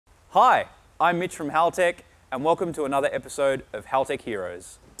Hi, I'm Mitch from Haltech and welcome to another episode of Haltech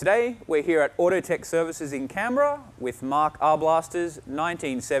Heroes. Today we're here at Autotech Services in Canberra with Mark Arblaster's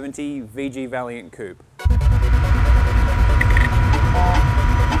 1970 VG Valiant Coupe.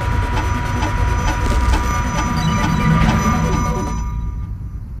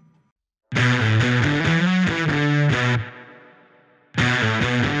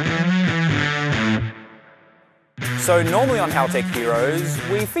 So normally on Haltech Heroes,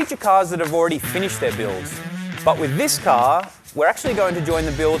 we feature cars that have already finished their builds. But with this car, we're actually going to join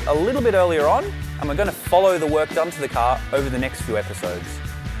the build a little bit earlier on, and we're going to follow the work done to the car over the next few episodes.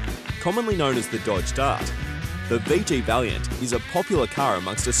 Commonly known as the Dodge Dart, the VG Valiant is a popular car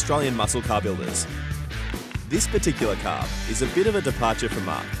amongst Australian muscle car builders. This particular car is a bit of a departure from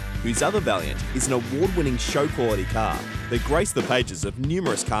Mark, whose other Valiant is an award-winning show quality car that graced the pages of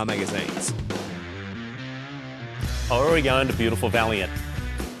numerous car magazines. I already owned a beautiful Valiant.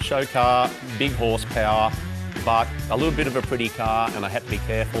 Show car, big horsepower, but a little bit of a pretty car, and I had to be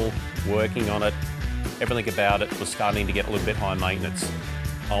careful working on it. Everything about it was starting to get a little bit high maintenance.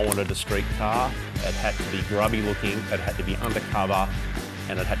 I wanted a street car. It had to be grubby looking, it had to be undercover,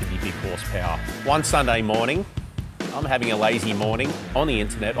 and it had to be big horsepower. One Sunday morning, I'm having a lazy morning on the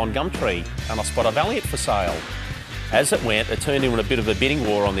internet on Gumtree, and I spot a Valiant for sale. As it went, it turned into a bit of a bidding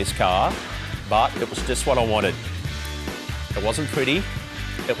war on this car, but it was just what I wanted. It wasn't pretty,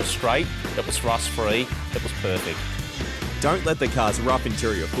 it was straight, it was rust-free, it was perfect. Don't let the car's rough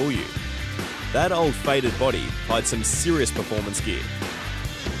interior fool you. That old faded body hides some serious performance gear.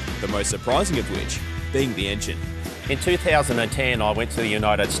 The most surprising of which being the engine. In 2010, I went to the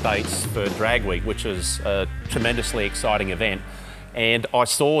United States for Drag Week, which was a tremendously exciting event. And I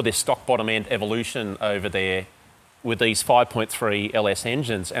saw this stock bottom end evolution over there with these 5.3 LS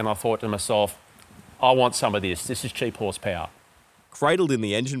engines, and I thought to myself, I want some of this. This is cheap horsepower. Cradled in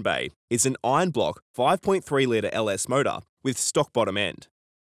the engine bay is an iron block 5.3 litre LS motor with stock bottom end.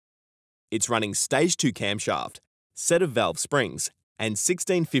 It's running stage 2 camshaft, set of valve springs, and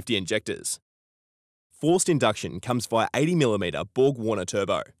 1650 injectors. Forced induction comes via 80mm Borg-Warner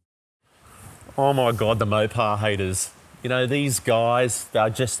turbo. Oh my God, the Mopar haters. You know, these guys,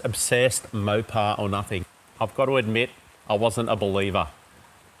 they're just obsessed Mopar or nothing. I've got to admit, I wasn't a believer.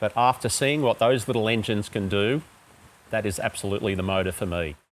 But after seeing what those little engines can do, that is absolutely the motor for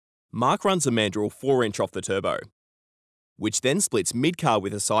me. Mark runs a mandrel 4-inch off the turbo, which then splits mid-car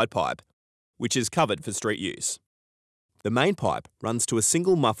with a side pipe, which is covered for street use. The main pipe runs to a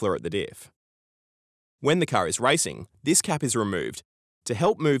single muffler at the diff. When the car is racing, this cap is removed to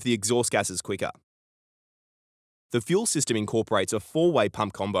help move the exhaust gases quicker. The fuel system incorporates a 4-way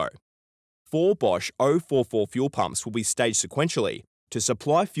pump combo. 4 Bosch WAR440 fuel pumps will be staged sequentially to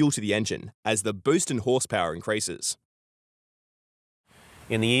supply fuel to the engine as the boost in horsepower increases.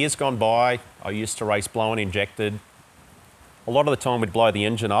 In the years gone by, I used to race blown injected. A lot of the time we'd blow the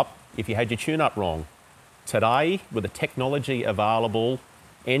engine up if you had your tune-up wrong. Today, with the technology available,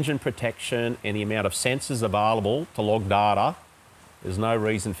 engine protection and the amount of sensors available to log data, there's no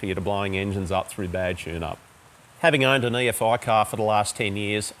reason for you to blowing engines up through bad tune-up. Having owned an EFI car for the last 10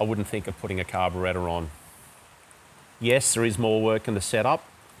 years, I wouldn't think of putting a carburettor on. Yes, there is more work in the setup,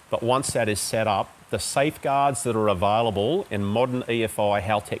 but once that is set up, the safeguards that are available in modern EFI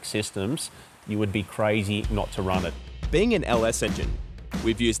Haltech systems, you would be crazy not to run it. Being an LS engine,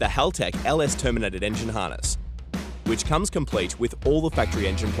 we've used the Haltech LS terminated engine harness, which comes complete with all the factory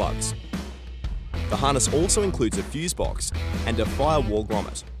engine plugs. The harness also includes a fuse box and a firewall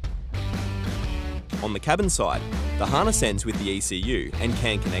grommet. On the cabin side, the harness ends with the ECU and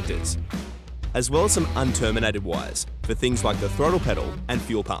CAN connectors, as well as some unterminated wires for things like the throttle pedal and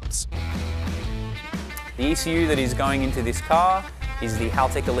fuel pumps. The ECU that is going into this car is the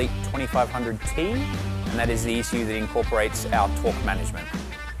Haltech Elite 2500T, and that is the ECU that incorporates our torque management.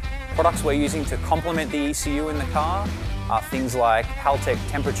 Products we're using to complement the ECU in the car are things like Haltech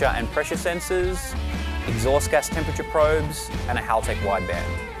temperature and pressure sensors, exhaust gas temperature probes, and a Haltech wideband.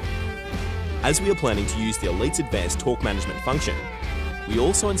 As we are planning to use the Elite's advanced torque management function, we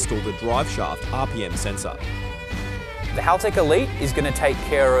also installed a drive shaft RPM sensor. The Haltech Elite is going to take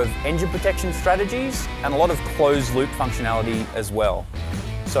care of engine protection strategies and a lot of closed loop functionality as well.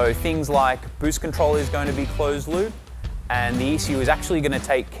 So things like boost control is going to be closed loop, and the ECU is actually going to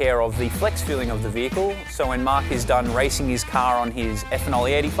take care of the flex fueling of the vehicle. So when Mark is done racing his car on his ethanol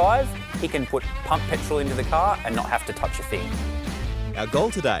E85, he can put pump petrol into the car and not have to touch a thing. Our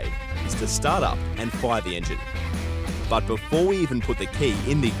goal today is to start up and fire the engine. But before we even put the key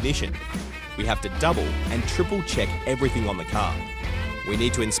in the ignition, we have to double and triple check everything on the car. We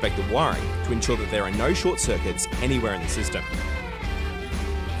need to inspect the wiring to ensure that there are no short circuits anywhere in the system.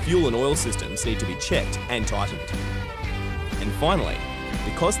 fuel and oil systems need to be checked and tightened. And finally,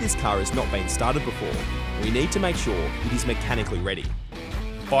 because this car has not been started before, we need to make sure it is mechanically ready.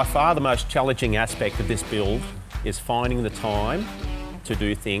 By far the most challenging aspect of this build is finding the time to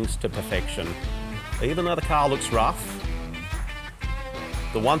do things to perfection. Even though the car looks rough,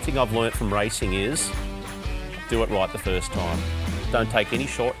 the one thing I've learnt from racing is do it right the first time. Don't take any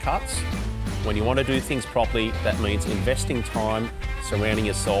shortcuts. When you want to do things properly, that means investing time, surrounding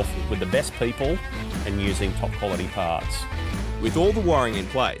yourself with the best people and using top quality parts. With all the wiring in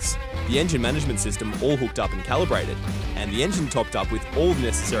place, the engine management system all hooked up and calibrated, and the engine topped up with all the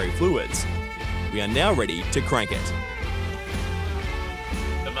necessary fluids, we are now ready to crank it.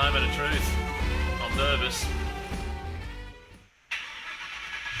 The moment of truth. I'm nervous.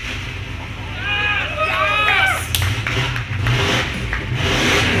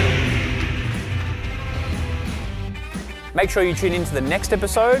 Make sure you tune into the next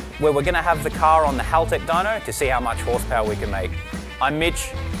episode where we're going to have the car on the Haltech dyno to see how much horsepower we can make. I'm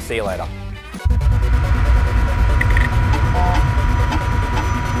Mitch, see you later.